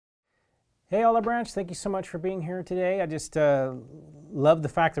Hey, Olive Branch, thank you so much for being here today. I just love the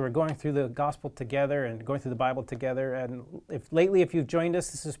fact that we're going through the gospel together and going through the Bible together. And if you've joined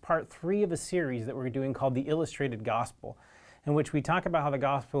us, this is part 3 of a series that we're doing called The Illustrated Gospel, in which we talk about how the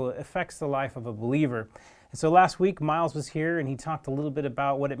gospel affects the life of a believer. And so last week, Miles was here and he talked a little bit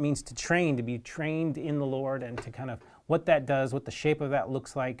about what it means to be trained in the Lord, and to kind of what that does, what the shape of that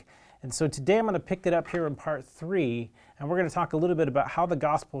looks like. And so today I'm going to pick it up here in part 3, and we're going to talk a little bit about how the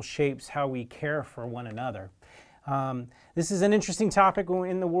gospel shapes how we care for one another. This is an interesting topic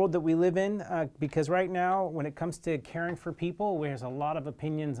in the world that we live in, because right now, when it comes to caring for people, there's a lot of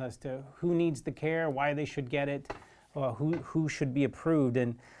opinions as to who needs the care, why they should get it, who should be approved.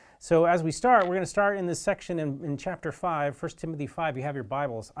 And so as we start, we're going to start in this section in chapter 5, 1 Timothy 5. You have your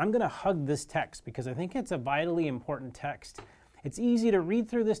Bibles. I'm going to hug this text because I think it's a vitally important text. It's easy to read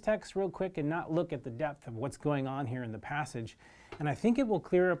through this text real quick and not look at the depth of what's going on here in the passage. And I think it will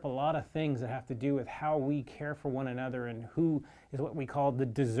clear up a lot of things that have to do with how we care for one another and who is what we call the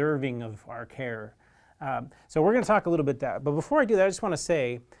deserving of our care. So we're going to talk a little bit that. But before I do that, I just want to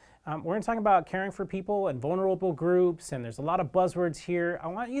say, we're going to talk about caring for people and vulnerable groups, and there's a lot of buzzwords here. I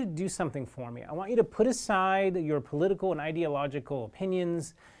want you to do something for me. I want you to put aside your political and ideological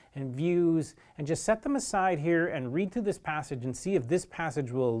opinions and views, and just set them aside here and read through this passage and see if this passage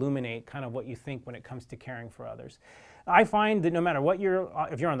will illuminate kind of what you think when it comes to caring for others. I find that no matter what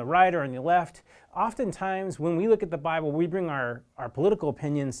if you're on the right or on the left, oftentimes when we look at the Bible, we bring our political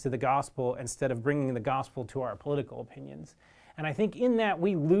opinions to the gospel instead of bringing the gospel to our political opinions. And I think in that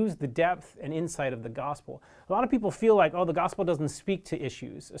we lose the depth and insight of the gospel. A lot of people feel like, the gospel doesn't speak to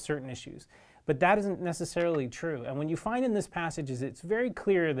certain issues. But that isn't necessarily true. And when you find in this passage, it's very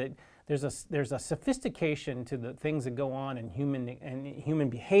clear that there's a sophistication to the things that go on in human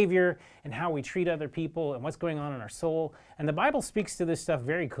behavior and how we treat other people and what's going on in our soul. And the Bible speaks to this stuff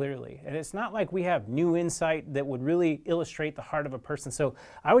very clearly. And it's not like we have new insight that would really illustrate the heart of a person. So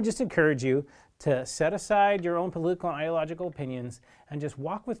I would just encourage you to set aside your own political and ideological opinions and just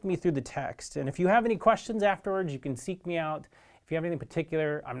walk with me through the text. And if you have any questions afterwards, you can seek me out. If you have anything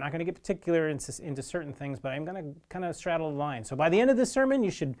particular, I'm not going to get particular into certain things, but I'm going to kind of straddle the line. So by the end of this sermon,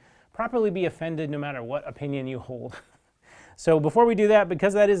 you should properly be offended no matter what opinion you hold. So before we do that,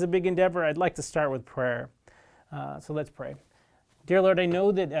 because that is a big endeavor, I'd like to start with prayer. So let's pray. Dear Lord, I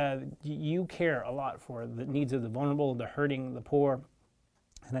know that you care a lot for the needs of the vulnerable, the hurting, the poor.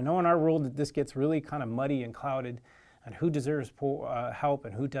 And I know in our world that this gets really kind of muddy and clouded, and who deserves help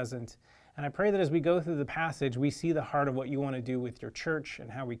and who doesn't. And I pray that as we go through the passage, we see the heart of what you want to do with your church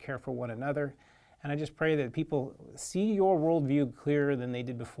and how we care for one another. And I just pray that people see your worldview clearer than they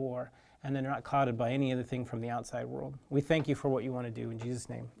did before, and they're not clouded by any other thing from the outside world. We thank you for what you want to do. In Jesus'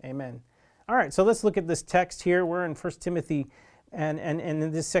 name, amen. All right, so let's look at this text here. We're in 1 Timothy, and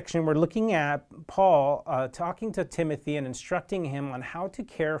in this section, we're looking at Paul talking to Timothy and instructing him on how to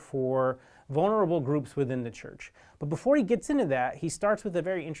care for vulnerable groups within the church. But before he gets into that, he starts with a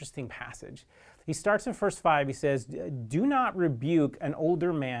very interesting passage. He starts in verse 5. He says, "Do not rebuke an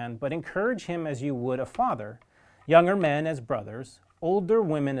older man, but encourage him as you would a father, younger men as brothers, older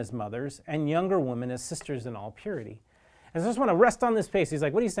women as mothers, and younger women as sisters in all purity." And so I just want to rest on this pace. He's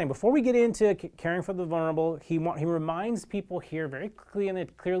like, what are you saying? Before we get into caring for the vulnerable, he reminds people here very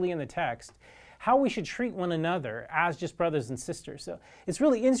clearly in the text how we should treat one another as just brothers and sisters. So it's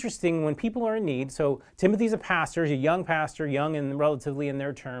really interesting when people are in need. So Timothy's a pastor, he's a young pastor, young and relatively in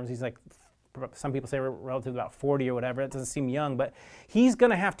their terms. He's like, some people say relatively about 40 or whatever. It doesn't seem young, but he's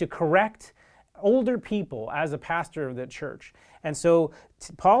going to have to correct older people as a pastor of the church. And so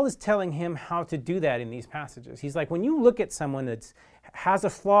Paul is telling him how to do that in these passages. He's like, when you look at someone that has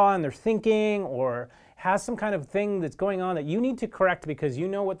a flaw in their thinking or has some kind of thing that's going on that you need to correct because you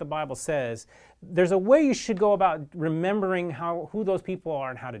know what the Bible says, there's a way you should go about remembering who those people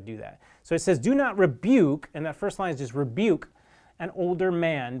are and how to do that. So it says, do not rebuke, and that first line is just rebuke an older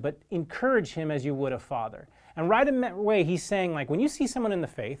man, but encourage him as you would a father. And right away, he's saying, like, when you see someone in the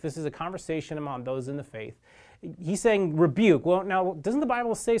faith, this is a conversation among those in the faith, he's saying rebuke. Well, now, doesn't the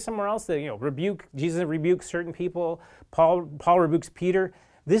Bible say somewhere else that, rebuke, Jesus rebukes certain people, Paul rebukes Peter?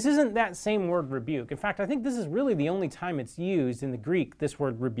 This isn't that same word rebuke. In fact, I think this is really the only time it's used in the Greek, this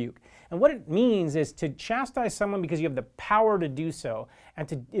word rebuke. And what it means is to chastise someone because you have the power to do so.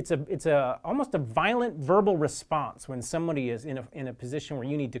 And it's almost a violent verbal response when somebody is in a position where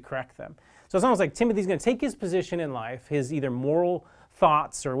you need to correct them. So it's almost like Timothy's going to take his position in life, his either moral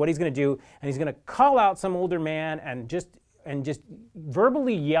thoughts or what he's going to do, and he's going to call out some older man and just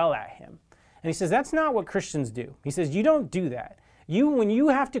verbally yell at him. And he says, that's not what Christians do. He says, you don't do that. When you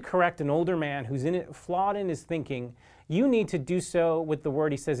have to correct an older man who's flawed in his thinking, you need to do so with the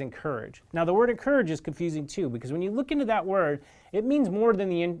word he says encourage. Now the word encourage is confusing too, because when you look into that word, it means more than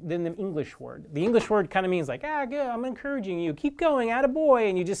the English word. The English word kind of means like, good, I'm encouraging you, keep going, attaboy,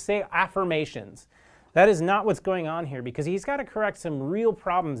 and you just say affirmations. That is not what's going on here, because he's got to correct some real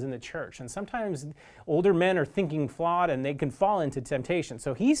problems in the church. And sometimes older men are thinking flawed and they can fall into temptation.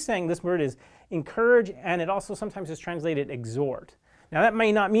 So he's saying this word is encourage, and it also sometimes is translated exhort. Now that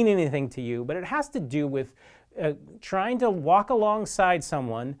may not mean anything to you, but it has to do with trying to walk alongside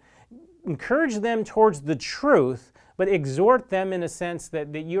someone, encourage them towards the truth, but exhort them in a sense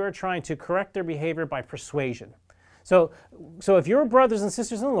that you are trying to correct their behavior by persuasion. So if you're brothers and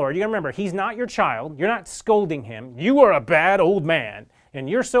sisters in the Lord, you gotta remember, he's not your child. You're not scolding him. You are a bad old man, and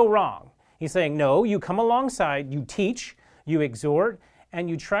you're so wrong. He's saying, no, you come alongside, you teach, you exhort, and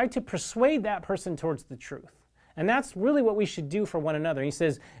you try to persuade that person towards the truth. And that's really what we should do for one another. He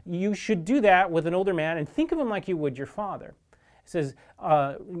says, you should do that with an older man, and think of him like you would your father. He says,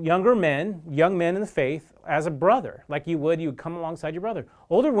 young men in the faith, as a brother, like you would come alongside your brother.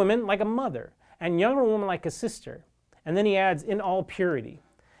 Older women, like a mother, and younger women, like a sister. And then he adds, in all purity.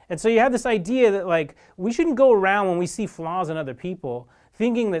 And so you have this idea that like we shouldn't go around when we see flaws in other people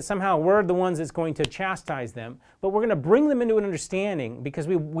thinking that somehow we're the ones that's going to chastise them, but we're going to bring them into an understanding because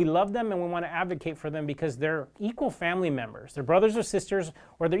we love them and we want to advocate for them because they're equal family members. They're brothers or sisters,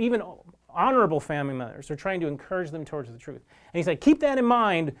 or they're even honorable family members. They're trying to encourage them towards the truth. And he's like, keep that in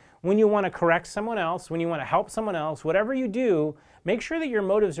mind when you want to correct someone else, when you want to help someone else, whatever you do, make sure that your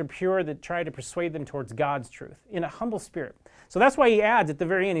motives are pure, that try to persuade them towards God's truth in a humble spirit. So that's why he adds at the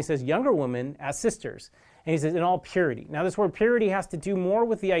very end, he says, younger women as sisters. And he says, in all purity. Now this word purity has to do more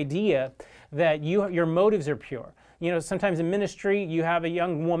with the idea that your motives are pure. You know, sometimes in ministry, you have a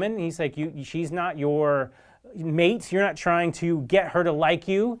young woman, he's like, she's not your mate, you're not trying to get her to like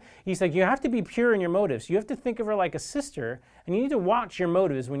you. He's like, you have to be pure in your motives. You have to think of her like a sister, and you need to watch your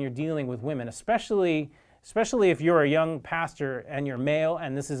motives when you're dealing with women, especially if you're a young pastor and you're male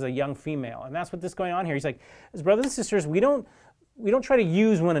and this is a young female. And that's what this is going on here. He's like, as brothers and sisters, we don't try to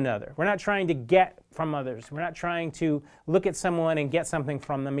use one another. We're not trying to get from others. We're not trying to look at someone and get something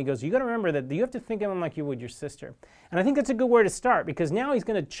from them. He goes, you got to remember that you have to think of them like you would your sister. And I think that's a good way to start, because now he's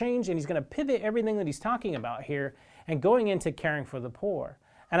going to change and he's going to pivot everything that he's talking about here and going into caring for the poor.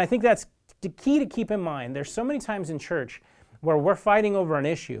 And I think that's the key to keep in mind. There's so many times in church where we're fighting over an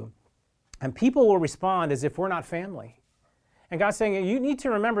issue and people will respond as if we're not family. And God's saying, you need to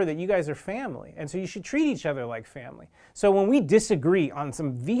remember that you guys are family, and so you should treat each other like family. So when we disagree on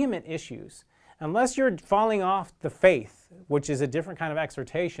some vehement issues, unless you're falling off the faith, which is a different kind of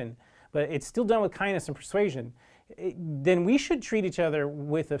exhortation, but it's still done with kindness and persuasion, then we should treat each other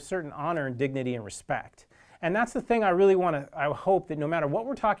with a certain honor and dignity and respect. And that's the thing I hope that no matter what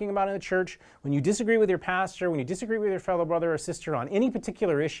we're talking about in the church, when you disagree with your pastor, when you disagree with your fellow brother or sister on any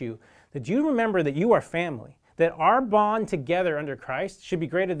particular issue, that you remember that you are family, that our bond together under Christ should be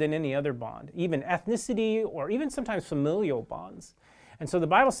greater than any other bond, even ethnicity or even sometimes familial bonds. And so the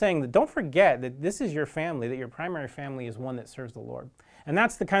Bible's saying that don't forget that this is your family, that your primary family is one that serves the Lord. And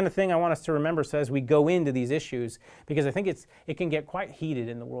that's the kind of thing I want us to remember so as we go into these issues, because I think it can get quite heated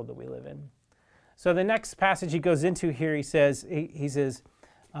in the world that we live in. So the next passage he goes into here, he says, we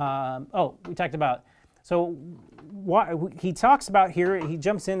talked about, so he talks about here, he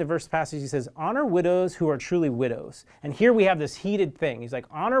jumps into verse passage, he says, honor widows who are truly widows. And here we have this heated thing. He's like,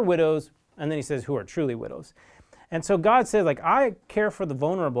 honor widows, and then he says, who are truly widows. And so God says, like, I care for the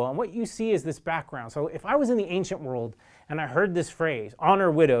vulnerable, and what you see is this background. So if I was in the ancient world and I heard this phrase, honor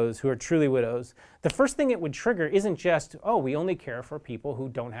widows who are truly widows, the first thing it would trigger isn't just, we only care for people who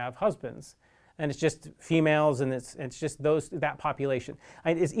don't have husbands. And it's just females, and it's just that population.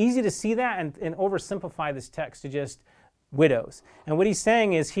 It's easy to see that and oversimplify this text to just widows. And what he's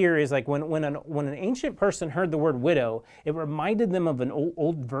saying is here is like when an ancient person heard the word widow, it reminded them of an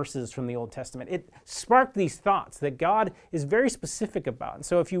old verses from the Old Testament. It sparked these thoughts that God is very specific about. And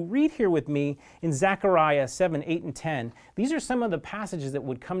so if you read here with me in Zechariah 7, 8, and 10, these are some of the passages that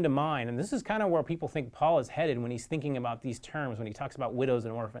would come to mind. And this is kind of where people think Paul is headed when he's thinking about these terms, when he talks about widows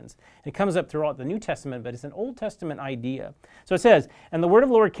and orphans. It comes up throughout the New Testament, but it's an Old Testament idea. So it says, and the word of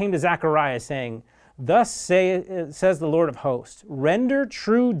the Lord came to Zechariah saying, thus says the Lord of hosts, render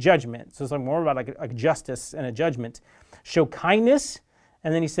true judgment. So it's like more about like a justice and a judgment. Show kindness,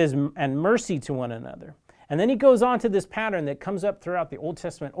 and then he says, and mercy to one another. And then he goes on to this pattern that comes up throughout the Old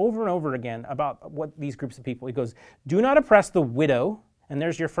Testament over and over again about what these groups of people. He goes, do not oppress the widow, and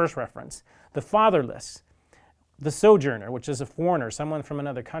there's your first reference, the fatherless, the sojourner, which is a foreigner, someone from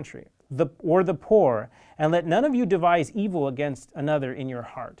another country, or the poor, and let none of you devise evil against another in your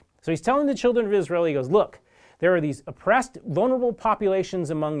heart. So he's telling the children of Israel, he goes, look, there are these oppressed, vulnerable populations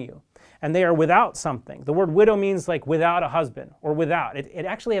among you, and they are without something. The word widow means like without a husband or without. It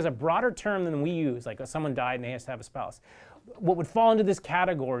actually has a broader term than we use, like someone died and they has to have a spouse. What would fall into this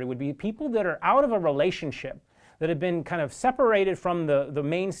category would be people that are out of a relationship, that have been kind of separated from the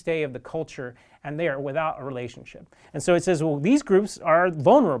mainstay of the culture, and they are without a relationship. And so it says, well, these groups are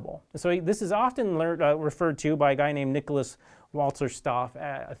vulnerable. So this is often referred to by a guy named Nicholas Walther-Stoff,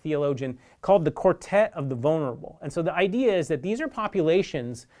 a theologian, called the quartet of the vulnerable. And so the idea is that these are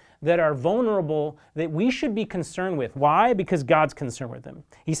populations that are vulnerable that we should be concerned with. Why? Because God's concerned with them.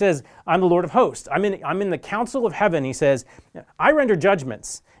 He says, I'm the Lord of hosts. I'm in the council of heaven. He says, I render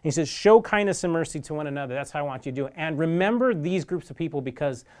judgments. He says, show kindness and mercy to one another. That's how I want you to do it. And remember these groups of people,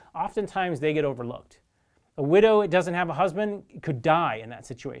 because oftentimes they get overlooked. A widow that doesn't have a husband could die in that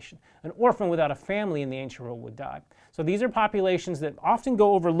situation. An orphan without a family in the ancient world would die. So these are populations that often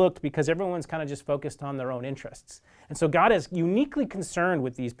go overlooked because everyone's kind of just focused on their own interests. And so God is uniquely concerned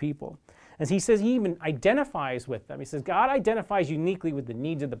with these people. As he says, he even identifies with them. He says, God identifies uniquely with the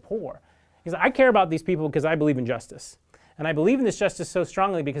needs of the poor. He says, I care about these people because I believe in justice. And I believe in this justice so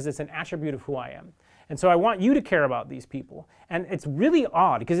strongly because it's an attribute of who I am. And so I want you to care about these people. And it's really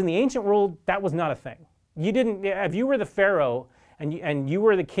odd because in the ancient world, that was not a thing. You didn't, if you were the Pharaoh and you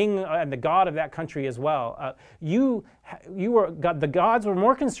were the king and the god of that country as well, the gods were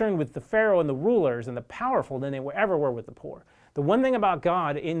more concerned with the Pharaoh and the rulers and the powerful than they ever were with the poor. The one thing about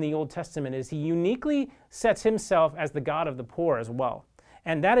God in the Old Testament is he uniquely sets himself as the God of the poor as well.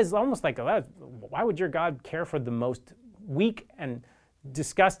 And that is almost like, why would your God care for the most weak and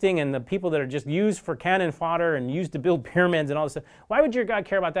disgusting and the people that are just used for cannon fodder and used to build pyramids and all this stuff? Why would your God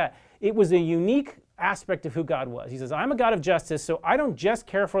care about that? It was a unique aspect of who God was. He says, I'm a God of justice, so I don't just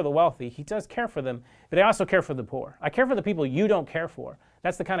care for the wealthy. He does care for them, but I also care for the poor. I care for the people you don't care for.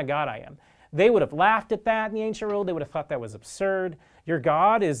 That's the kind of God I am. They would have laughed at that in the ancient world. They would have thought that was absurd. Your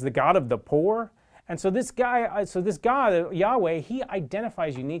God is the God of the poor. And so this God, Yahweh, he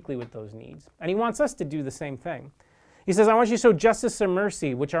identifies uniquely with those needs. And he wants us to do the same thing. He says, I want you to show justice and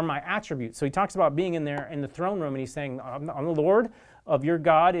mercy, which are my attributes. So he talks about being in there in the throne room, and he's saying, I'm the Lord of your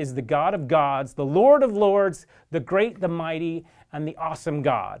God is the God of gods, the Lord of lords, the great, the mighty, and the awesome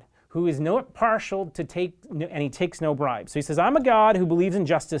God, who is not partial to take, and he takes no bribes. So he says, I'm a God who believes in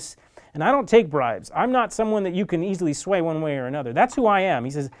justice, and I don't take bribes. I'm not someone that you can easily sway one way or another. That's who I am.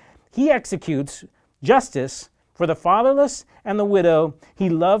 He says, he executes justice for the fatherless and the widow. He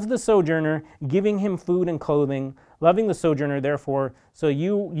loves the sojourner, giving him food and clothing, loving the sojourner, therefore, so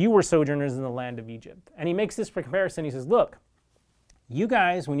you were sojourners in the land of Egypt. And he makes this comparison. He says, look, you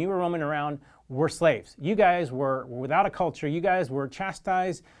guys, when you were roaming around, were slaves. You guys were without a culture. You guys were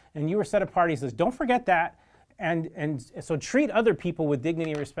chastised, and you were set apart. He says, don't forget that. And so treat other people with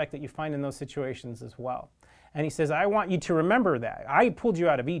dignity and respect that you find in those situations as well. And he says, I want you to remember that. I pulled you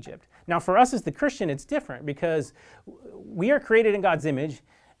out of Egypt. Now, for us as the Christian, it's different because we are created in God's image,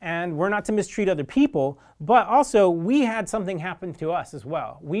 and we're not to mistreat other people, but also we had something happen to us as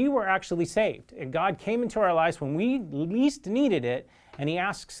well. We were actually saved, and God came into our lives when we least needed it, and he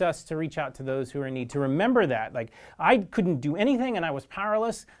asks us to reach out to those who are in need, to remember that. Like, I couldn't do anything and I was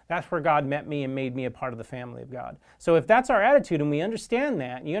powerless. That's where God met me and made me a part of the family of God. So if that's our attitude and we understand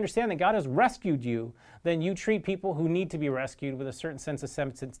that, and you understand that God has rescued you, then you treat people who need to be rescued with a certain sense of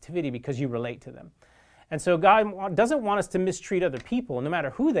sensitivity because you relate to them. And so God doesn't want us to mistreat other people, no matter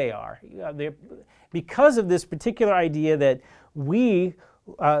who they are, because of this particular idea that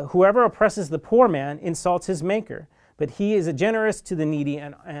whoever oppresses the poor man insults his maker, but he is generous to the needy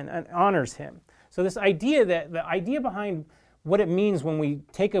and honors him. So this idea, the idea behind what it means when we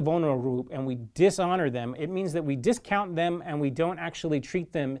take a vulnerable group and we dishonor them, it means that we discount them and we don't actually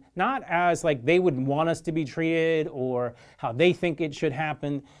treat them not as like they would want us to be treated or how they think it should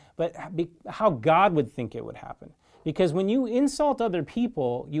happen, but how God would think it would happen. Because when you insult other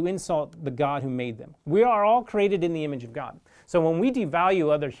people, you insult the God who made them. We are all created in the image of God. So when we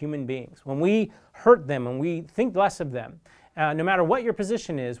devalue other human beings, when we hurt them and we think less of them, no matter what your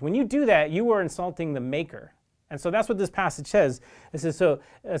position is, when you do that, you are insulting the Maker. And so that's what this passage says. It says,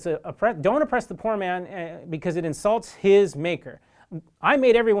 don't oppress the poor man because it insults his Maker. I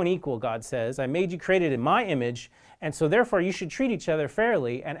made everyone equal, God says. I made you created in my image, and so therefore you should treat each other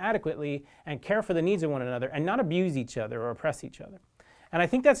fairly and adequately and care for the needs of one another and not abuse each other or oppress each other. And I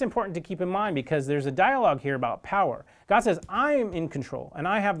think that's important to keep in mind because there's a dialogue here about power. God says, I am in control and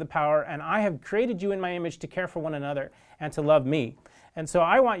I have the power and I have created you in my image to care for one another and to love me. And so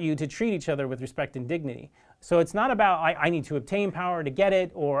I want you to treat each other with respect and dignity. So it's not about I need to obtain power to get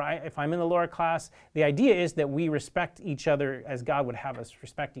it, or if I'm in the lower class. The idea is that we respect each other as God would have us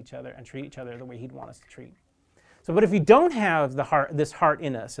respect each other and treat each other the way he'd want us to treat. So, but if you don't have this heart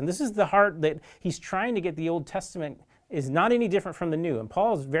in us, and this is the heart that he's trying to get the Old Testament is not any different from the New. And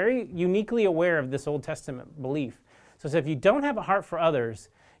Paul is very uniquely aware of this Old Testament belief. So if you don't have a heart for others,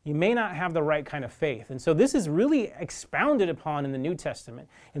 you may not have the right kind of faith. And so this is really expounded upon in the New Testament.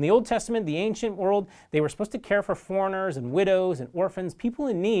 In the Old Testament, the ancient world, they were supposed to care for foreigners and widows and orphans, people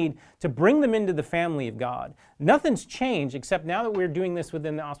in need, to bring them into the family of God. Nothing's changed except now that we're doing this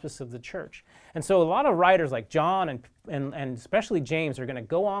within the auspice of the church. And so a lot of writers like John and especially James are going to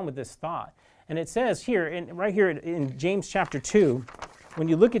go on with this thought. And it says here, right here in James chapter 2, when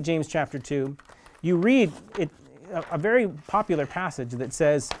you look at James chapter 2, you read a very popular passage that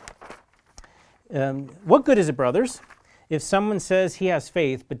says, what good is it, brothers, if someone says he has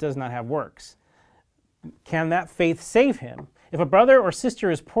faith but does not have works? Can that faith save him? If a brother or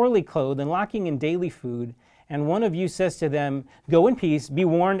sister is poorly clothed and lacking in daily food, and one of you says to them, go in peace, be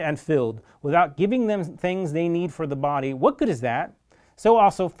warmed and filled, without giving them things they need for the body, what good is that? So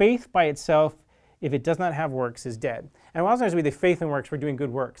also faith by itself, if it does not have works, is dead. And a lot of times we say faith and works, we're doing good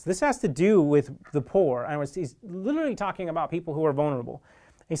works. This has to do with the poor. And he's literally talking about people who are vulnerable.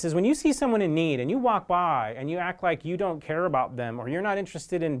 He says, when you see someone in need and you walk by and you act like you don't care about them or you're not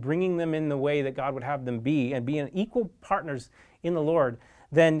interested in bringing them in the way that God would have them be and being equal partners in the Lord,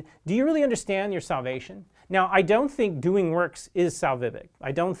 then do you really understand your salvation? Now, I don't think doing works is salvific.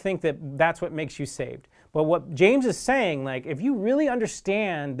 I don't think that that's what makes you saved. But what James is saying, like, if you really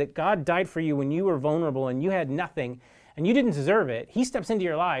understand that God died for you when you were vulnerable and you had nothing and you didn't deserve it, he steps into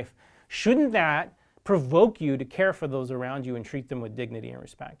your life, shouldn't that provoke you to care for those around you and treat them with dignity and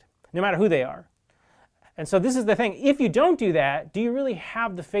respect, no matter who they are? And so this is the thing. If you don't do that, do you really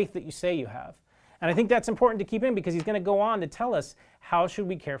have the faith that you say you have? And I think that's important to keep in because he's going to go on to tell us how should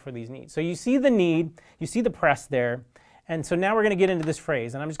we care for these needs. So you see the need, you see the press there. And so now we're going to get into this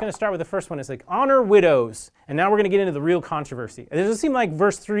phrase, and I'm just going to start with the first one. It's like, honor widows. And now we're going to get into the real controversy. It doesn't seem like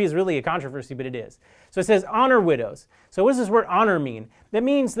verse 3 is really a controversy, but it is. So it says, honor widows. So what does this word honor mean? That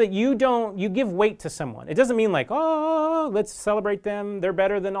means that you give weight to someone. It doesn't mean like, oh, let's celebrate them. They're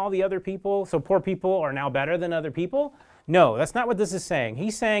better than all the other people, so poor people are now better than other people. No, that's not what this is saying.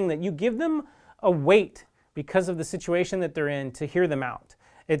 He's saying that you give them a weight because of the situation that they're in to hear them out.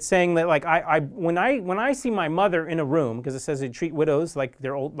 It's saying that, like, when I see my mother in a room, because it says you treat widows like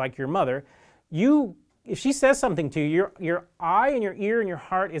they're old, like your mother, if she says something to you, your eye and your ear and your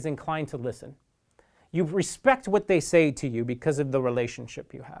heart is inclined to listen. You respect what they say to you because of the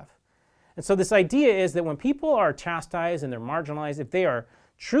relationship you have. And so this idea is that when people are chastised and they're marginalized, if they are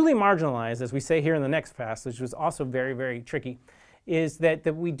truly marginalized, as we say here in the next passage, which was also very, very tricky, is that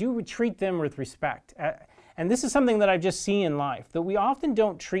we do treat them with respect. And this is something that I've just seen in life, that we often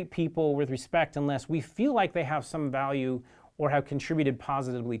don't treat people with respect unless we feel like they have some value or have contributed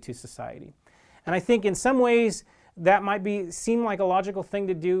positively to society. And I think in some ways that might seem like a logical thing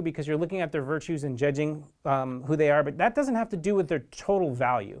to do because you're looking at their virtues and judging who they are, but that doesn't have to do with their total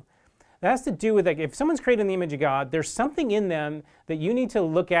value. That has to do with, like, if someone's created in the image of God, there's something in them that you need to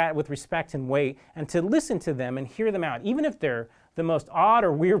look at with respect and weight and to listen to them and hear them out, even if they're the most odd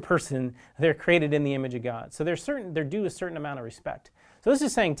or weird person, they're created in the image of God. So they're due a certain amount of respect. So this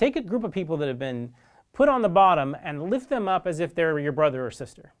is saying, take a group of people that have been put on the bottom and lift them up as if they're your brother or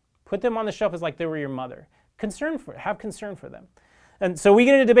sister. Put them on the shelf as like they were your mother. Have concern for them. And so we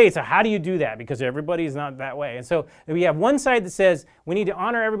get into debates. So how do you do that? Because everybody's not that way. And so we have one side that says we need to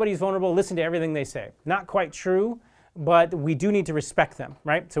honor everybody who's vulnerable, listen to everything they say. Not quite true, but we do need to respect them,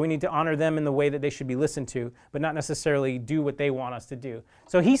 right? So we need to honor them in the way that they should be listened to, but not necessarily do what they want us to do.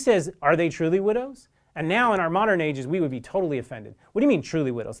 So he says, are they truly widows? And now in our modern ages, we would be totally offended. What do you mean truly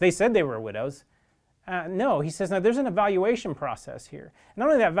widows? They said they were widows. No, he says, now there's an evaluation process here. And not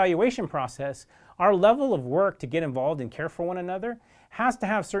only that evaluation process, our level of work to get involved and care for one another has to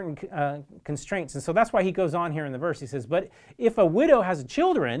have certain constraints. And so that's why he goes on here in the verse. He says, but if a widow has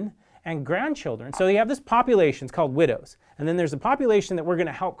children and grandchildren, so you have this population, it's called widows. And then there's a population that we're going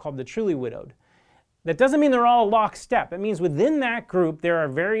to help called the truly widowed. That doesn't mean they're all lockstep. It means within that group, there are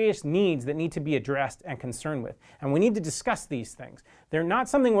various needs that need to be addressed and concerned with. And we need to discuss these things. They're not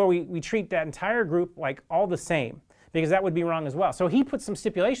something where we treat that entire group like all the same, because that would be wrong as well. So he puts some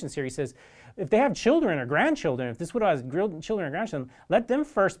stipulations here. He says, if they have children or grandchildren, if this widow has children or grandchildren, let them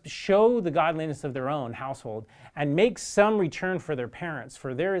first show the godliness of their own household and make some return for their parents,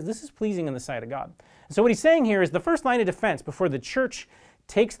 for this is pleasing in the sight of God. And so what he's saying here is the first line of defense before the church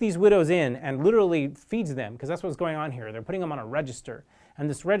takes these widows in and literally feeds them, because that's what's going on here. They're putting them on a register. And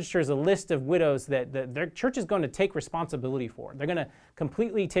this register is a list of widows that their church is going to take responsibility for. They're going to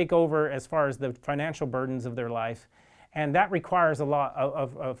completely take over as far as the financial burdens of their life. And that requires a lot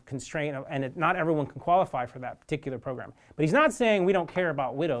of constraint, and not everyone can qualify for that particular program. But he's not saying we don't care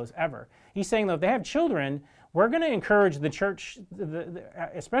about widows ever. He's saying that if they have children, we're going to encourage the church,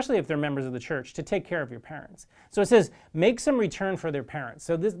 especially if they're members of the church, to take care of your parents. So it says, make some return for their parents.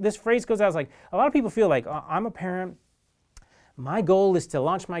 So this phrase goes out as like, a lot of people feel like, I'm a parent, my goal is to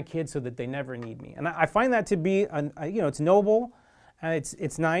launch my kids so that they never need me. And I find that to be, it's noble, and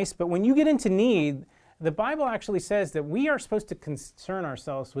it's nice, but when you get into need, the Bible actually says that we are supposed to concern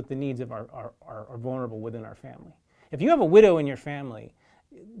ourselves with the needs of our vulnerable within our family. If you have a widow in your family,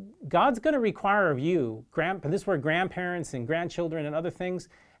 God's going to require of you, this word grandparents and grandchildren and other things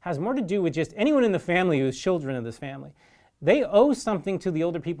has more to do with just anyone in the family who's children of this family. They owe something to the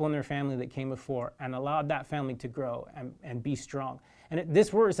older people in their family that came before and allowed that family to grow and be strong. And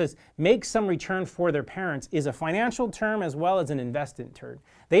this word says, make some return for their parents, is a financial term as well as an investment term.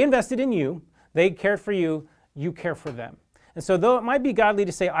 They invested in you. They cared for you, you care for them. And so though it might be godly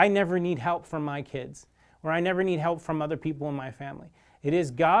to say, I never need help from my kids, or I never need help from other people in my family, it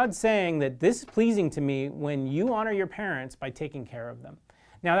is God saying that this is pleasing to me when you honor your parents by taking care of them.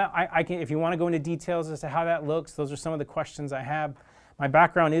 Now, I can, if you want to go into details as to how that looks, those are some of the questions I have. My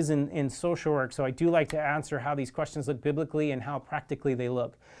background is in social work, so I do like to answer how these questions look biblically and how practically they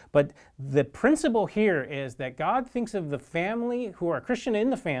look. But the principle here is that God thinks of the family who are Christian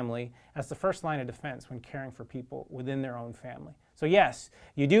in the family as the first line of defense when caring for people within their own family. So yes,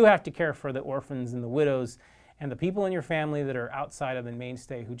 you do have to care for the orphans and the widows and the people in your family that are outside of the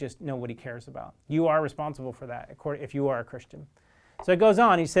mainstay who just nobody cares about. You are responsible for that if you are a Christian. So it goes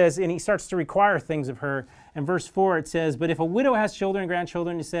on, he says, and he starts to require things of her. In verse 4 it says, but if a widow has children and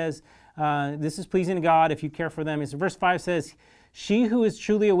grandchildren, he says, this is pleasing to God if you care for them. Verse 5 says, she who is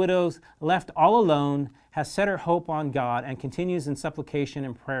truly a widow, left all alone, has set her hope on God and continues in supplication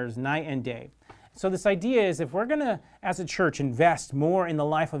and prayers night and day. So this idea is if we're going to, as a church, invest more in the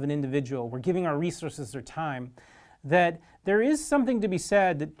life of an individual, we're giving our resources or time, that there is something to be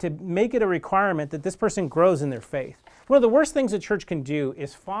said to make it a requirement that this person grows in their faith. One of the worst things a church can do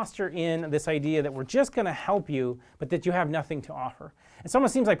is foster in this idea that we're just going to help you, but that you have nothing to offer. It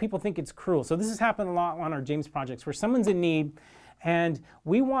almost seems like people think it's cruel. So this has happened a lot on our James projects where someone's in need and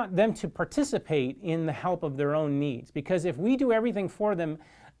we want them to participate in the help of their own needs. Because if we do everything for them,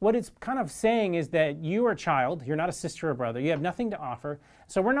 what it's kind of saying is that you are a child, you're not a sister or brother, you have nothing to offer,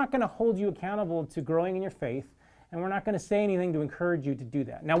 so we're not going to hold you accountable to growing in your faith, and we're not going to say anything to encourage you to do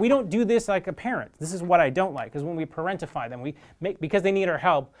that. Now, we don't do this like a parent. This is what I don't like, because when we parentify them, because they need our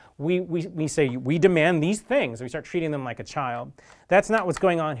help, we say, we demand these things. We start treating them like a child. That's not what's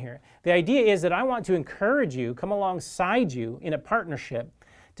going on here. The idea is that I want to encourage you, come alongside you in a partnership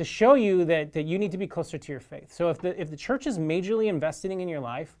to show you that you need to be closer to your faith. So if the church is majorly investing in your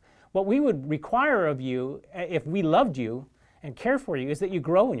life, what we would require of you, if we loved you and care for you, is that you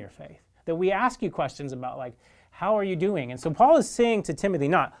grow in your faith. That we ask you questions about, like, how are you doing? And so Paul is saying to Timothy,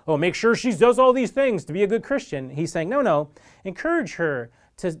 not, make sure she does all these things to be a good Christian. He's saying, no, encourage her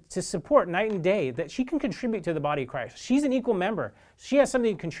to support night and day, that she can contribute to the body of Christ. She's an equal member. She has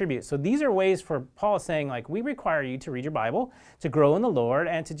something to contribute. So these are ways for Paul saying, like, we require you to read your Bible, to grow in the Lord,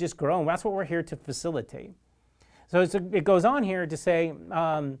 and to just grow. And that's what we're here to facilitate. So it goes on here to say,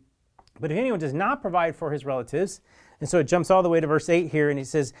 but if anyone does not provide for his relatives, and so it jumps all the way to verse 8 here, and he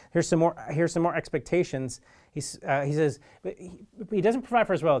says, here's some more expectations. He says, but he doesn't provide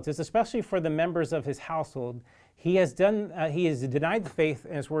for his relatives, especially for the members of his household. He has denied the faith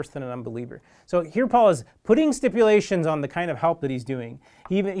and is worse than an unbeliever. So here Paul is putting stipulations on the kind of help that he's doing.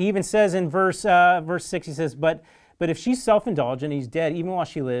 He even says in verse 6, he says, but if she's self-indulgent, he's dead even while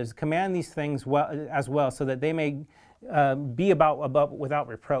she lives, command these things as well, so that they may be about without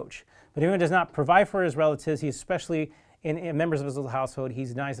reproach. But anyone does not provide for his relatives, he especially in members of his little household, he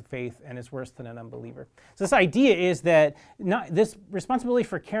denies the faith and is worse than an unbeliever. So this idea is that this responsibility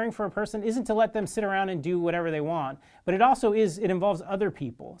for caring for a person isn't to let them sit around and do whatever they want, but it involves other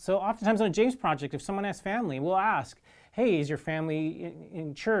people. So oftentimes on a James Project, if someone has family, we'll ask, hey, is your family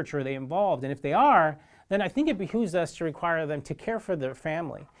in church? Are they involved? And if they are, then I think it behooves us to require them to care for their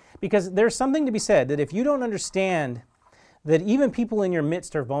family. Because there's something to be said that if you don't understand that even people in your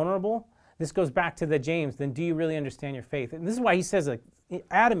midst are vulnerable, this goes back to the James, then do you really understand your faith? And this is why he says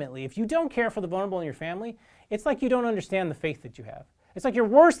adamantly, if you don't care for the vulnerable in your family, it's like you don't understand the faith that you have. It's like you're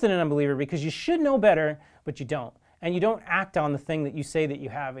worse than an unbeliever because you should know better, but you don't. And you don't act on the thing that you say that you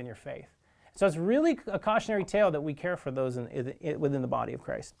have in your faith. So it's really a cautionary tale that we care for those within the body of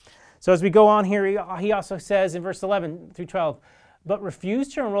Christ. So as we go on here, he also says in verse 11 through 12, but refuse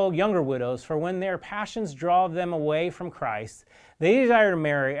to enroll younger widows, for when their passions draw them away from Christ, they desire to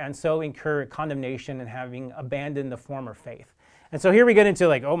marry and so incur condemnation in having abandoned the former faith. And so here we get into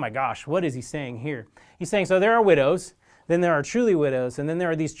like, oh my gosh, what is he saying here? He's saying, so there are widows, then there are truly widows, and then there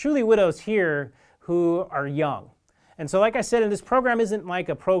are these truly widows here who are young. And so like I said, this program isn't like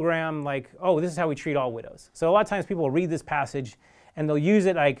a program like, oh, this is how we treat all widows. So a lot of times people will read this passage and they'll use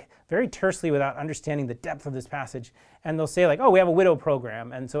it like very tersely without understanding the depth of this passage. And they'll say like, oh, we have a widow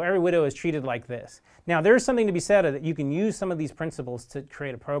program, and so every widow is treated like this. Now, there's something to be said that you can use some of these principles to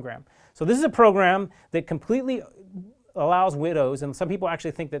create a program. So this is a program that completely allows widows, and some people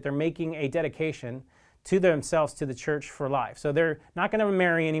actually think that they're making a dedication to themselves, to the church for life. So they're not going to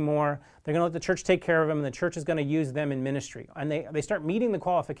marry anymore. They're going to let the church take care of them, and the church is going to use them in ministry. And they start meeting the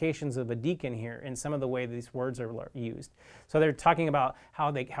qualifications of a deacon here in some of the way these words are used. So they're talking about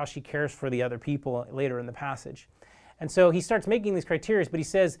how she cares for the other people later in the passage. And so he starts making these criteria, but he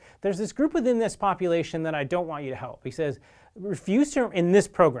says, there's this group within this population that I don't want you to help. He says, refuse to, in this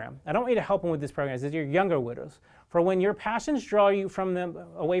program, I don't want you to help them with this program. He says, you're younger widows. For when your passions draw you from them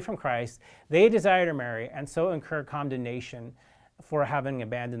away from Christ, they desire to marry and so incur condemnation for having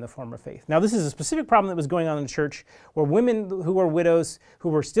abandoned the former faith. Now, this is a specific problem that was going on in the church where women who were widows, who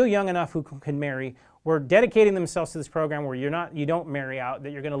were still young enough who could marry, were dedicating themselves to this program where you don't marry out,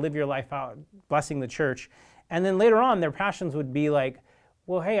 that you're going to live your life out blessing the church. And then later on, their passions would be like,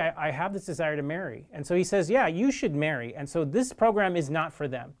 well, hey, I have this desire to marry. And so he says, yeah, you should marry. And so this program is not for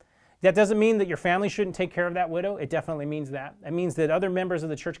them. That doesn't mean that your family shouldn't take care of that widow. It definitely means that. It means that other members of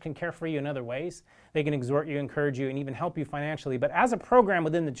the church can care for you in other ways. They can exhort you, encourage you, and even help you financially. But as a program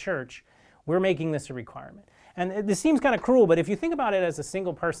within the church, we're making this a requirement. And this seems kind of cruel, but if you think about it as a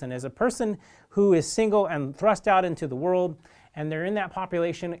single person, as a person who is single and thrust out into the world, and they're in that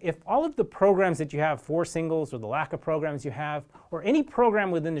population, if all of the programs that you have for singles or the lack of programs you have, or any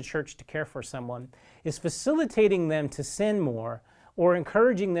program within the church to care for someone, is facilitating them to sin more or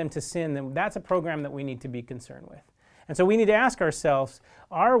encouraging them to sin, then that's a program that we need to be concerned with. And so we need to ask ourselves,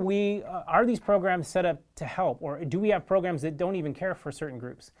 are these programs set up to help, or do we have programs that don't even care for certain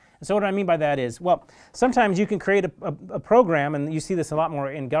groups? And so what I mean by that is, well, sometimes you can create a program, and you see this a lot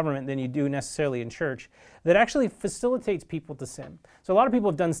more in government than you do necessarily in church, that actually facilitates people to sin. So a lot of people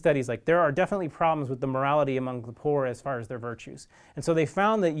have done studies like there are definitely problems with the morality among the poor as far as their virtues. And so they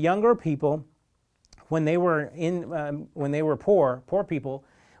found that younger people, when they were poor people,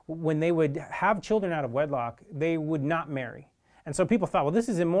 when they would have children out of wedlock, they would not marry. And so people thought, well, this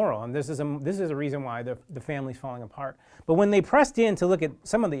is immoral, and this is a reason why the family's falling apart. But when they pressed in to look at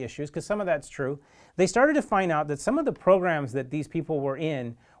some of the issues, because some of that's true, they started to find out that some of the programs that these people were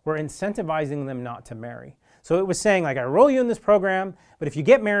in were incentivizing them not to marry. So it was saying, like, I enroll you in this program, but if you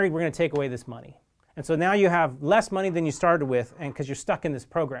get married, we're going to take away this money. And so now you have less money than you started with, and because you're stuck in this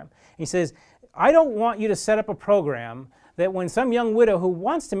program. And he says, I don't want you to set up a program that when some young widow who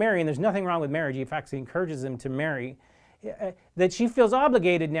wants to marry, and there's nothing wrong with marriage, he actually encourages them to marry, that she feels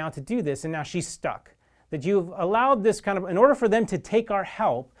obligated now to do this, and now she's stuck. That you've allowed this kind of, in order for them to take our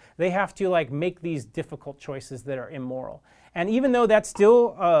help, they have to like make these difficult choices that are immoral. And even though that's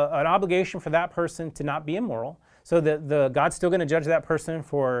still an obligation for that person to not be immoral, so that God's still going to judge that person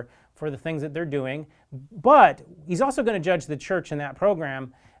for the things that they're doing, but he's also going to judge the church in that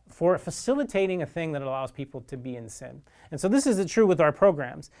program for facilitating a thing that allows people to be in sin. And so this is true with our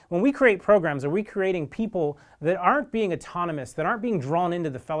programs. When we create programs, are we creating people that aren't being autonomous, that aren't being drawn into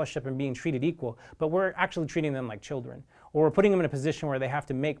the fellowship and being treated equal, but we're actually treating them like children, or we're putting them in a position where they have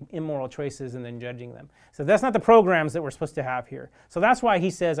to make immoral choices and then judging them. So that's not the programs that we're supposed to have here. So that's why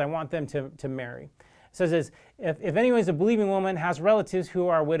he says, I want them to marry. It says, if anyone is a believing woman, has relatives who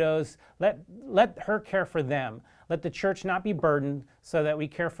are widows, let her care for them. Let the church not be burdened, so that we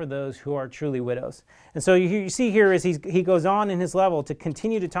care for those who are truly widows. And so you see here is he goes on in his level to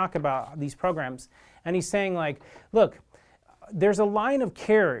continue to talk about these programs. And he's saying, like, look, there's a line of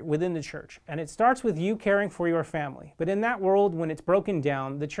care within the church, and it starts with you caring for your family. But in that world, when it's broken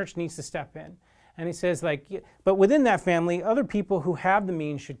down, the church needs to step in. And he says, like, but within that family, other people who have the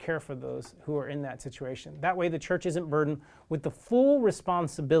means should care for those who are in that situation. That way the church isn't burdened with the full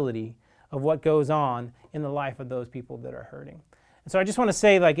responsibility of what goes on in the life of those people that are hurting. And so I just want to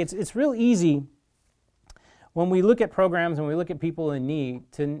say, like, it's real easy when we look at programs and we look at people in need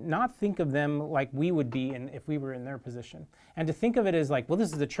to not think of them like we would be if we were in their position. And to think of it as like, well,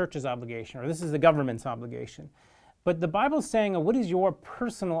 this is the church's obligation, or this is the government's obligation. But the Bible's saying, what is your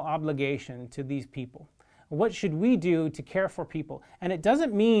personal obligation to these people? What should we do to care for people? And it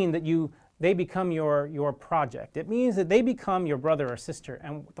doesn't mean that they become your project. It means that they become your brother or sister.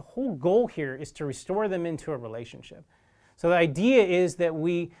 And the whole goal here is to restore them into a relationship. So the idea is that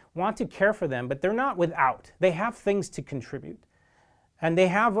we want to care for them, but they're not without. They have things to contribute. And they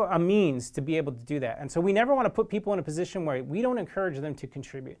have a means to be able to do that. And so we never want to put people in a position where we don't encourage them to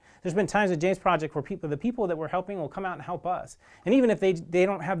contribute. There's been times at James Project where the people that we're helping will come out and help us. And even if they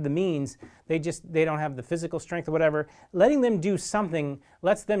don't have the means, they don't have the physical strength or whatever, letting them do something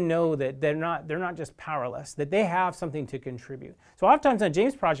lets them know that they're not just powerless, that they have something to contribute. So oftentimes on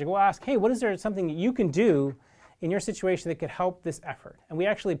James Project, we'll ask, hey, what is there something that you can do in your situation that could help this effort? And we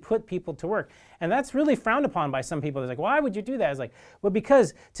actually put people to work. And that's really frowned upon by some people. They're like, why would you do that? It's like, well,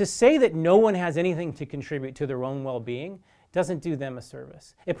 because to say that no one has anything to contribute to their own well-being doesn't do them a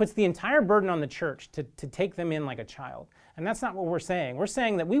service. It puts the entire burden on the church to take them in like a child. And that's not what we're saying. We're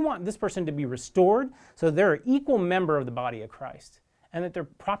saying that we want this person to be restored so they're an equal member of the body of Christ and that they're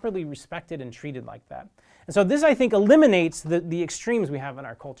properly respected and treated like that. And so this, I think, eliminates the extremes we have in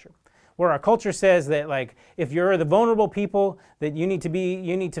our culture, where our culture says that, like, if you're the vulnerable people, that you need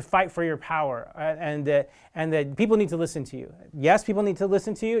to fight for your power, and that people need to listen to you. Yes, people need to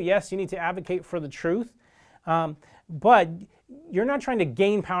listen to you. Yes, you need to advocate for the truth, but you're not trying to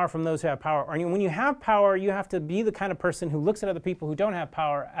gain power from those who have power. Or when you have power, you have to be the kind of person who looks at other people who don't have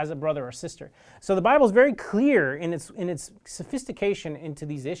power as a brother or sister. So the Bible is very clear in its sophistication into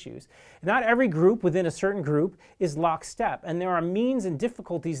these issues. Not every group within a certain group is lockstep, and there are means and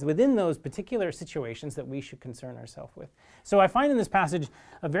difficulties within those particular situations that we should concern ourselves with. So I find in this passage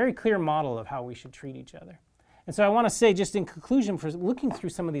a very clear model of how we should treat each other. And so I want to say, just in conclusion, for looking through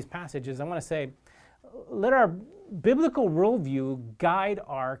some of these passages, I want to say, let our biblical worldview guide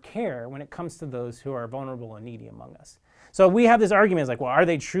our care when it comes to those who are vulnerable and needy among us. So we have this argument, it's like, well, are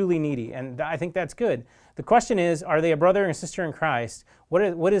they truly needy? And I think that's good. The question is, are they a brother and sister in Christ?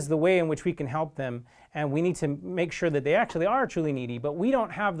 What is the way in which we can help them? And we need to make sure that they actually are truly needy, but we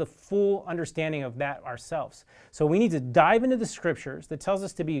don't have the full understanding of that ourselves. So we need to dive into the scriptures that tells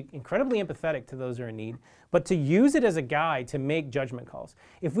us to be incredibly empathetic to those who are in need, but to use it as a guide to make judgment calls.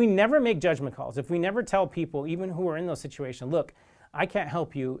 If we never make judgment calls, if we never tell people, even who are in those situations, look, I can't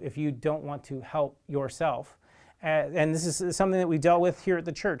help you if you don't want to help yourself. And this is something that we dealt with here at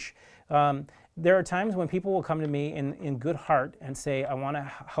the church. There are times when people will come to me in good heart and say, I want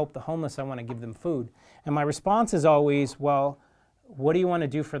to help the homeless, I want to give them food. And my response is always, well, what do you want to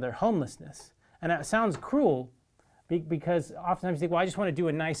do for their homelessness? And that sounds cruel because oftentimes you think, well, I just want to do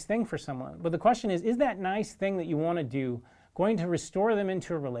a nice thing for someone. But the question is that nice thing that you want to do going to restore them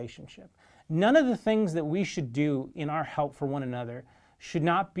into a relationship? None of the things that we should do in our help for one another should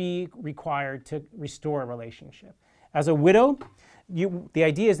not be required to restore a relationship. As a widow, the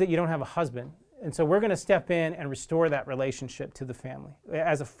idea is that you don't have a husband. And so we're going to step in and restore that relationship to the family.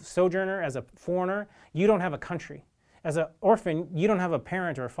 As a sojourner, as a foreigner, you don't have a country. As an orphan, you don't have a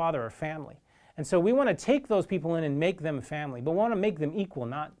parent or a father or family. And so we want to take those people in and make them a family, but we want to make them equal,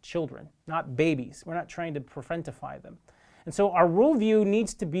 not children, not babies. We're not trying to parentify them. And so our worldview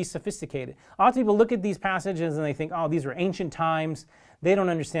needs to be sophisticated. A lot of people look at these passages and they think, oh, these are ancient times. They don't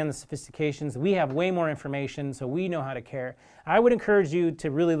understand the sophistications. We have way more information, so we know how to care. I would encourage you to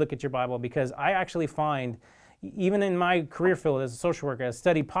really look at your Bible, because I actually find, even in my career field as a social worker, I've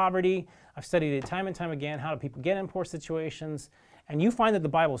studied poverty. I've studied it time and time again. How do people get in poor situations? And you find that the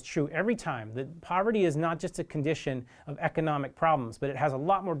Bible is true every time, that poverty is not just a condition of economic problems, but it has a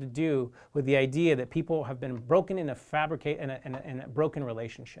lot more to do with the idea that people have been broken in a broken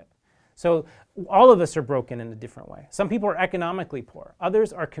relationship. So all of us are broken in a different way. Some people are economically poor.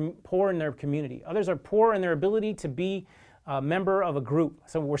 Others are poor in their community. Others are poor in their ability to be a member of a group.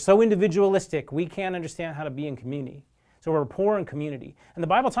 So we're so individualistic, we can't understand how to be in community. So we're poor in community. And the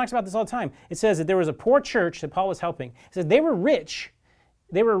Bible talks about this all the time. It says that there was a poor church that Paul was helping. It says they were rich.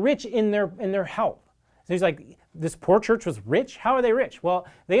 They were rich in their help. So he's like, this poor church was rich? How are they rich? Well,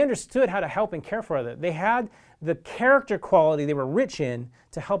 they understood how to help and care for others. They had the character quality they were rich in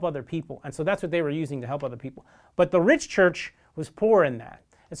to help other people. And so that's what they were using to help other people. But the rich church was poor in that.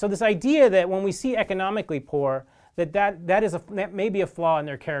 And so this idea that when we see economically poor, that may be a flaw in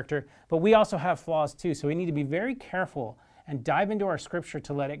their character, but we also have flaws too. So we need to be very careful and dive into our scripture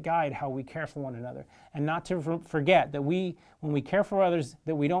to let it guide how we care for one another, and not to forget that when we care for others,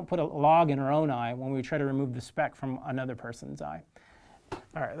 that we don't put a log in our own eye when we try to remove the speck from another person's eye.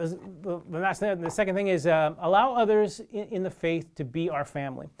 All right, the second thing is allow others in the faith to be our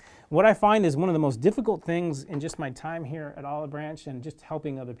family. What I find is one of the most difficult things in just my time here at Olive Branch and just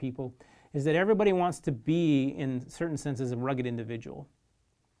helping other people is that everybody wants to be, in certain senses, a rugged individual.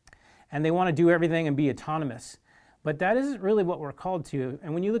 And they want to do everything and be autonomous. But that isn't really what we're called to.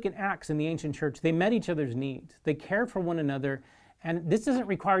 And when you look at Acts in the ancient church, they met each other's needs. They cared for one another. And this doesn't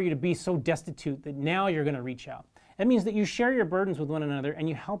require you to be so destitute that now you're going to reach out. That means that you share your burdens with one another and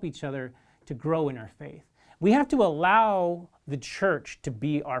you help each other to grow in our faith. We have to allow the church to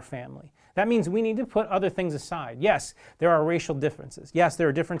be our family. That means we need to put other things aside. Yes, there are racial differences. Yes, there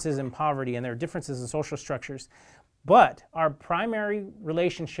are differences in poverty and there are differences in social structures. But our primary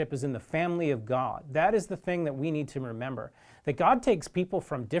relationship is in the family of God. That is the thing that we need to remember. That God takes people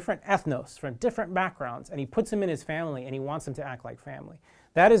from different ethnos, from different backgrounds, and He puts them in His family and He wants them to act like family.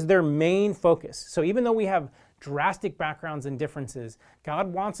 That is their main focus. So even though we have drastic backgrounds and differences,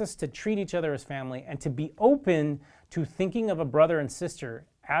 God wants us to treat each other as family and to be open to thinking of a brother and sister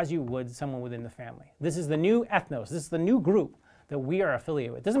as you would someone within the family. This is the new ethnos. This is the new group that we are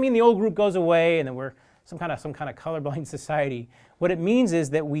affiliated with. It doesn't mean the old group goes away and then we're some kind of colorblind society. What it means is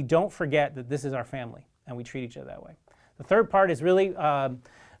that we don't forget that this is our family and we treat each other that way. The third part is really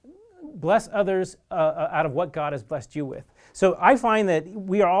bless others out of what God has blessed you with. So I find that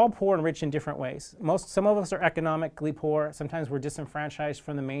we are all poor and rich in different ways. Some of us are economically poor. Sometimes we're disenfranchised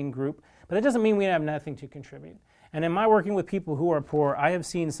from the main group. But that doesn't mean we have nothing to contribute. And in my working with people who are poor, I have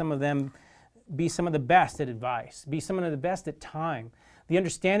seen some of them be some of the best at advice, be some of the best at time, the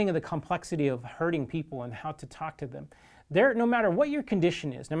understanding of the complexity of hurting people and how to talk to them. No matter what your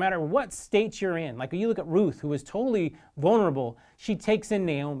condition is, no matter what state you're in, like you look at Ruth, who is totally vulnerable, she takes in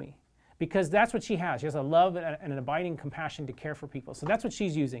Naomi because that's what she has. She has a love and an abiding compassion to care for people. So that's what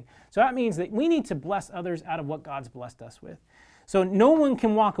she's using. So that means that we need to bless others out of what God's blessed us with. So no one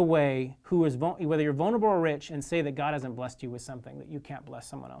can walk away who is, whether you're vulnerable or rich, and say that God hasn't blessed you with something that you can't bless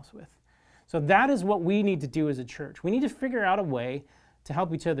someone else with. So that is what we need to do as a church. We need to figure out a way to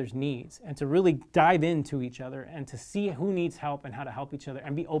help each other's needs and to really dive into each other and to see who needs help and how to help each other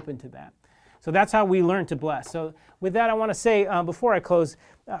and be open to that. So that's how we learn to bless. So with that, I want to say, before I close,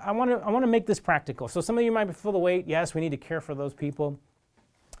 I want to make this practical. So some of you might feel the weight. Yes, we need to care for those people.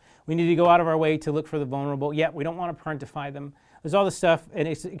 We need to go out of our way to look for the vulnerable. Yet we don't want to parentify them. There's all this stuff, and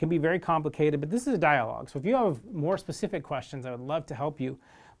it can be very complicated, but this is a dialogue. So if you have more specific questions, I would love to help you.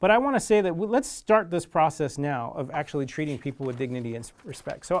 But I want to say that let's start this process now of actually treating people with dignity and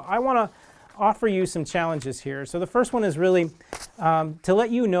respect. So I want to offer you some challenges here. So the first one is really to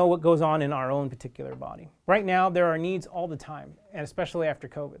let you know what goes on in our own particular body. Right now, there are needs all the time, and especially after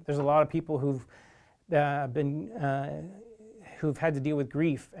COVID. There's a lot of people who've had to deal with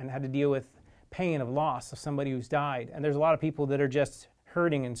grief and had to deal with pain of loss of somebody who's died. And there's a lot of people that are just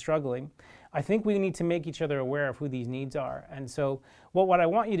hurting and struggling. I think we need to make each other aware of who these needs are. And so what I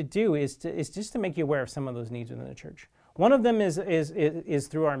want you to do is just to make you aware of some of those needs within the church. One of them is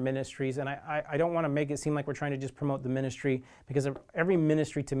through our ministries, and I don't want to make it seem like we're trying to just promote the ministry, because every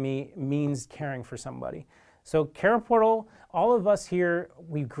ministry to me means caring for somebody. So Care Portal, all of us here,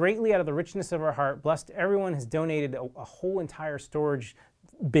 we greatly, out of the richness of our heart, blessed everyone has donated a whole entire storage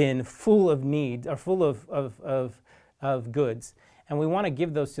bin full of needs, or full of goods. And we want to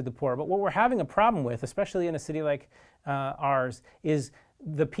give those to the poor. But what we're having a problem with, especially in a city like ours, is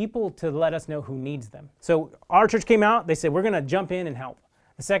the people to let us know who needs them. So our church came out, they said, we're going to jump in and help.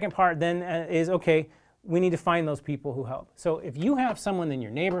 The second part then is, okay, we need to find those people who help. So if you have someone in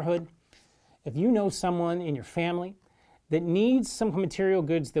your neighborhood, if you know someone in your family that needs some material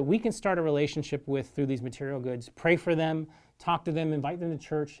goods that we can start a relationship with through these material goods, pray for them, talk to them, invite them to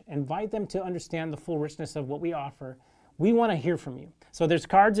church, invite them to understand the full richness of what we offer. We want to hear from you. So there's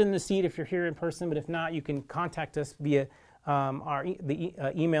cards in the seat if you're here in person, but if not, you can contact us via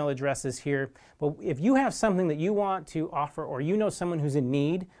email addresses here. But if you have something that you want to offer, or you know someone who's in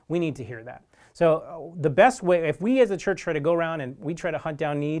need, we need to hear that. So the best way, if we as a church try to go around and we try to hunt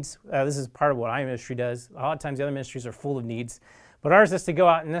down needs, this is part of what our ministry does. A lot of times the other ministries are full of needs, but ours is to go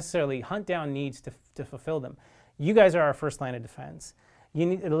out and necessarily hunt down needs to fulfill them. You guys are our first line of defense. You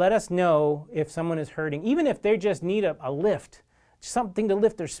need to let us know if someone is hurting, even if they just need a lift, something to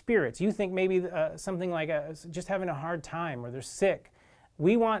lift their spirits. You think maybe something like just having a hard time, or they're sick.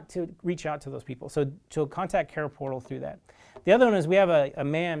 We want to reach out to those people. So contact Care Portal through that. The other one is we have a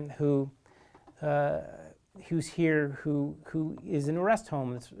man who's here who is in a rest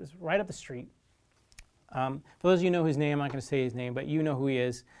home that's right up the street. For those of you who know his name, I'm not going to say his name, but you know who he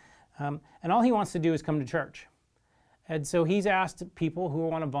is. And all he wants to do is come to church. And so he's asked people who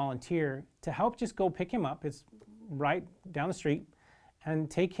want to volunteer to help just go pick him up. It's right down the street, and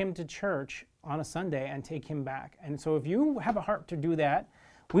take him to church on a Sunday and take him back. And so if you have a heart to do that,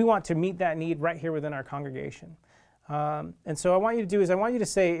 we want to meet that need right here within our congregation. And so I want you to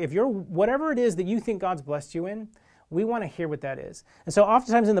say, if you're, whatever it is that you think God's blessed you in, we want to hear what that is. And so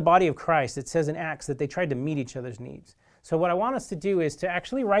oftentimes in the body of Christ, it says in Acts that they tried to meet each other's needs. So what I want us to do is to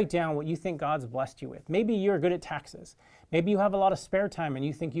actually write down what you think God's blessed you with. Maybe you're good at taxes. Maybe you have a lot of spare time and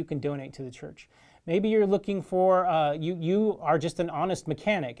you think you can donate to the church. Maybe you're looking for, you are just an honest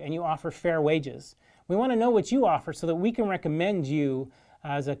mechanic and you offer fair wages. We want to know what you offer so that we can recommend you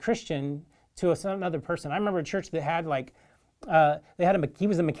as a Christian to another person. I remember a church that had he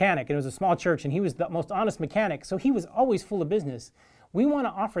was a mechanic, and it was a small church, and he was the most honest mechanic, so he was always full of business. We want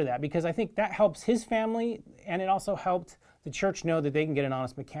to offer that because I think that helps his family, and it also helped the church know that they can get an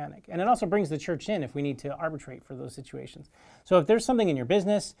honest mechanic. And it also brings the church in if we need to arbitrate for those situations. So if there's something in your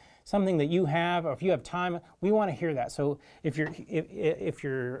business, something that you have, or if you have time, we want to hear that. So if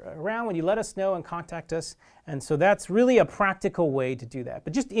you're around, would you let us know and contact us? And so that's really a practical way to do that.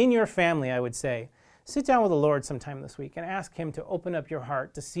 But just in your family, I would say, sit down with the Lord sometime this week and ask Him to open up your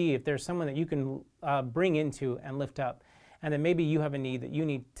heart to see if there's someone that you can bring into and lift up. And then maybe you have a need that you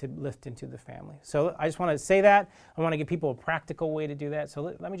need to lift into the family. So I just want to say that. I want to give people a practical way to do that. So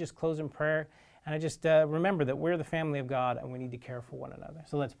let me just close in prayer. And I just remember that we're the family of God and we need to care for one another.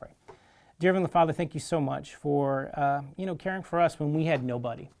 So let's pray. Dear Heavenly Father, thank you so much for caring for us when we had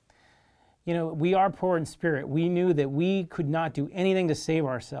nobody. We are poor in spirit. We knew that we could not do anything to save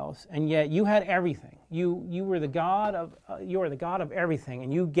ourselves, and yet you had everything. You are the God of everything,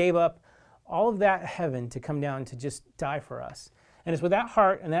 and you gave up all of that heaven to come down to just die for us. And it's with that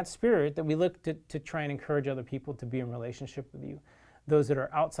heart and that spirit that we look to try and encourage other people to be in relationship with you. Those that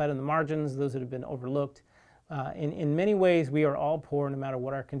are outside on the margins, those that have been overlooked. In many ways, we are all poor no matter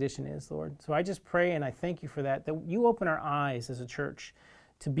what our condition is, Lord. So I just pray and I thank you for that you open our eyes as a church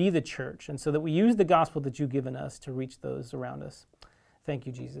to be the church, and so that we use the gospel that you've given us to reach those around us. Thank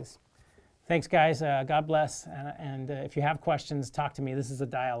you, Jesus. Thanks, guys. God bless. And if you have questions, talk to me. This is a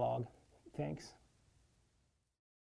dialogue. Thanks.